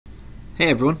Hey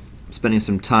everyone, I'm spending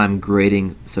some time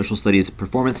grading social studies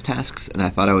performance tasks, and I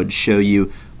thought I would show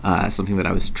you something that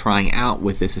I was trying out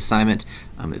with this assignment.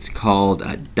 It's called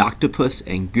Doctopus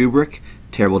and Goobric.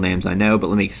 Terrible names, I know, but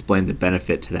let me explain the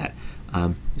benefit to that.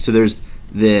 So there's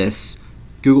this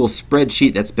Google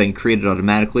spreadsheet that's been created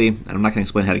automatically, and I'm not going to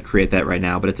explain how to create that right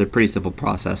now, but it's a pretty simple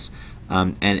process.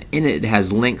 And in it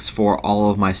has links for all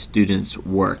of my students'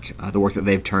 work, the work that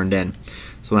they've turned in.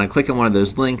 So when I click on one of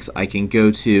those links, I can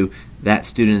go to that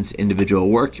student's individual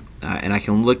work, and I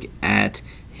can look at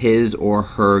his or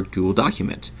her Google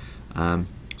document.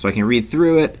 So I can read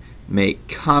through it, make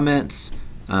comments.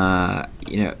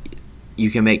 You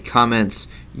can make comments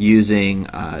using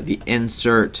the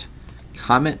insert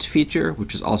comment feature,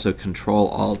 which is also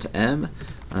Control-Alt-M.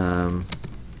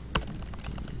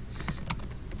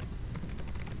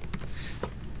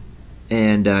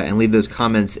 And leave those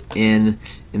comments in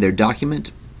their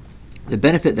document. The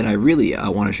benefit that I really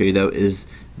want to show you, though, is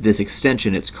this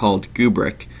extension. It's called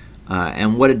Goobric,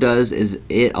 and what it does is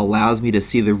it allows me to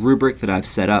see the rubric that I've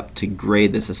set up to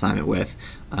grade this assignment with,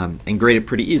 and grade it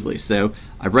pretty easily. So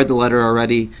I've read the letter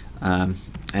already,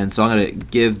 and so I'm going to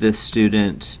give this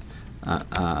student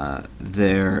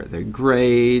their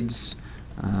grades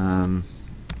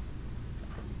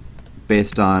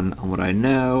based on what I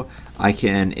know. I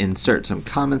can insert some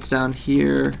comments down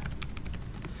here,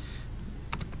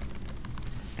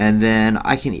 and then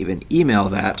I can even email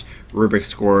that rubric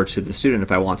score to the student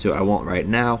if I want to. I won't right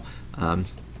now,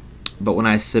 but when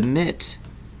I submit,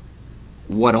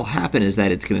 what'll happen is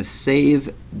that it's going to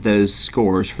save those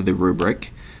scores for the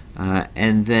rubric,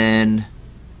 and then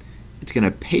it's going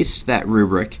to paste that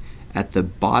rubric at the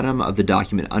bottom of the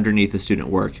document underneath the student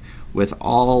work with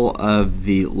all of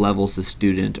the levels the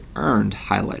student earned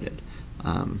highlighted.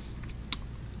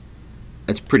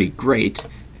 That's pretty great.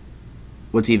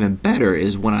 What's even better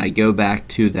is when I go back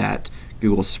to that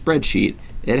Google spreadsheet,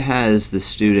 it has the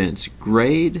student's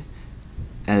grade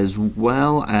as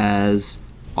well as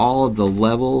all of the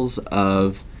levels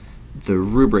of the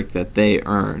rubric that they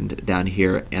earned down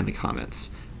here and the comments.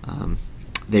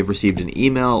 They've received an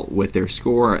email with their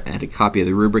score and a copy of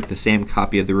the rubric. The same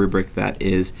copy of the rubric that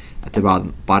is at the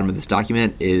bottom of this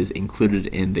document is included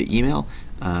in the email.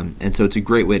 And so it's a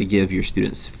great way to give your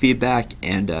students feedback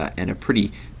and a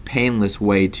pretty painless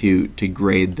way to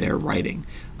grade their writing.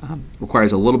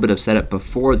 Requires a little bit of setup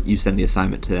before you send the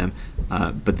assignment to them,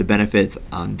 but the benefits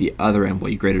on the other end, what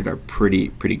you graded, are pretty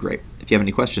great. If you have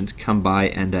any questions, come by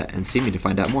and see me to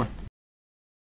find out more.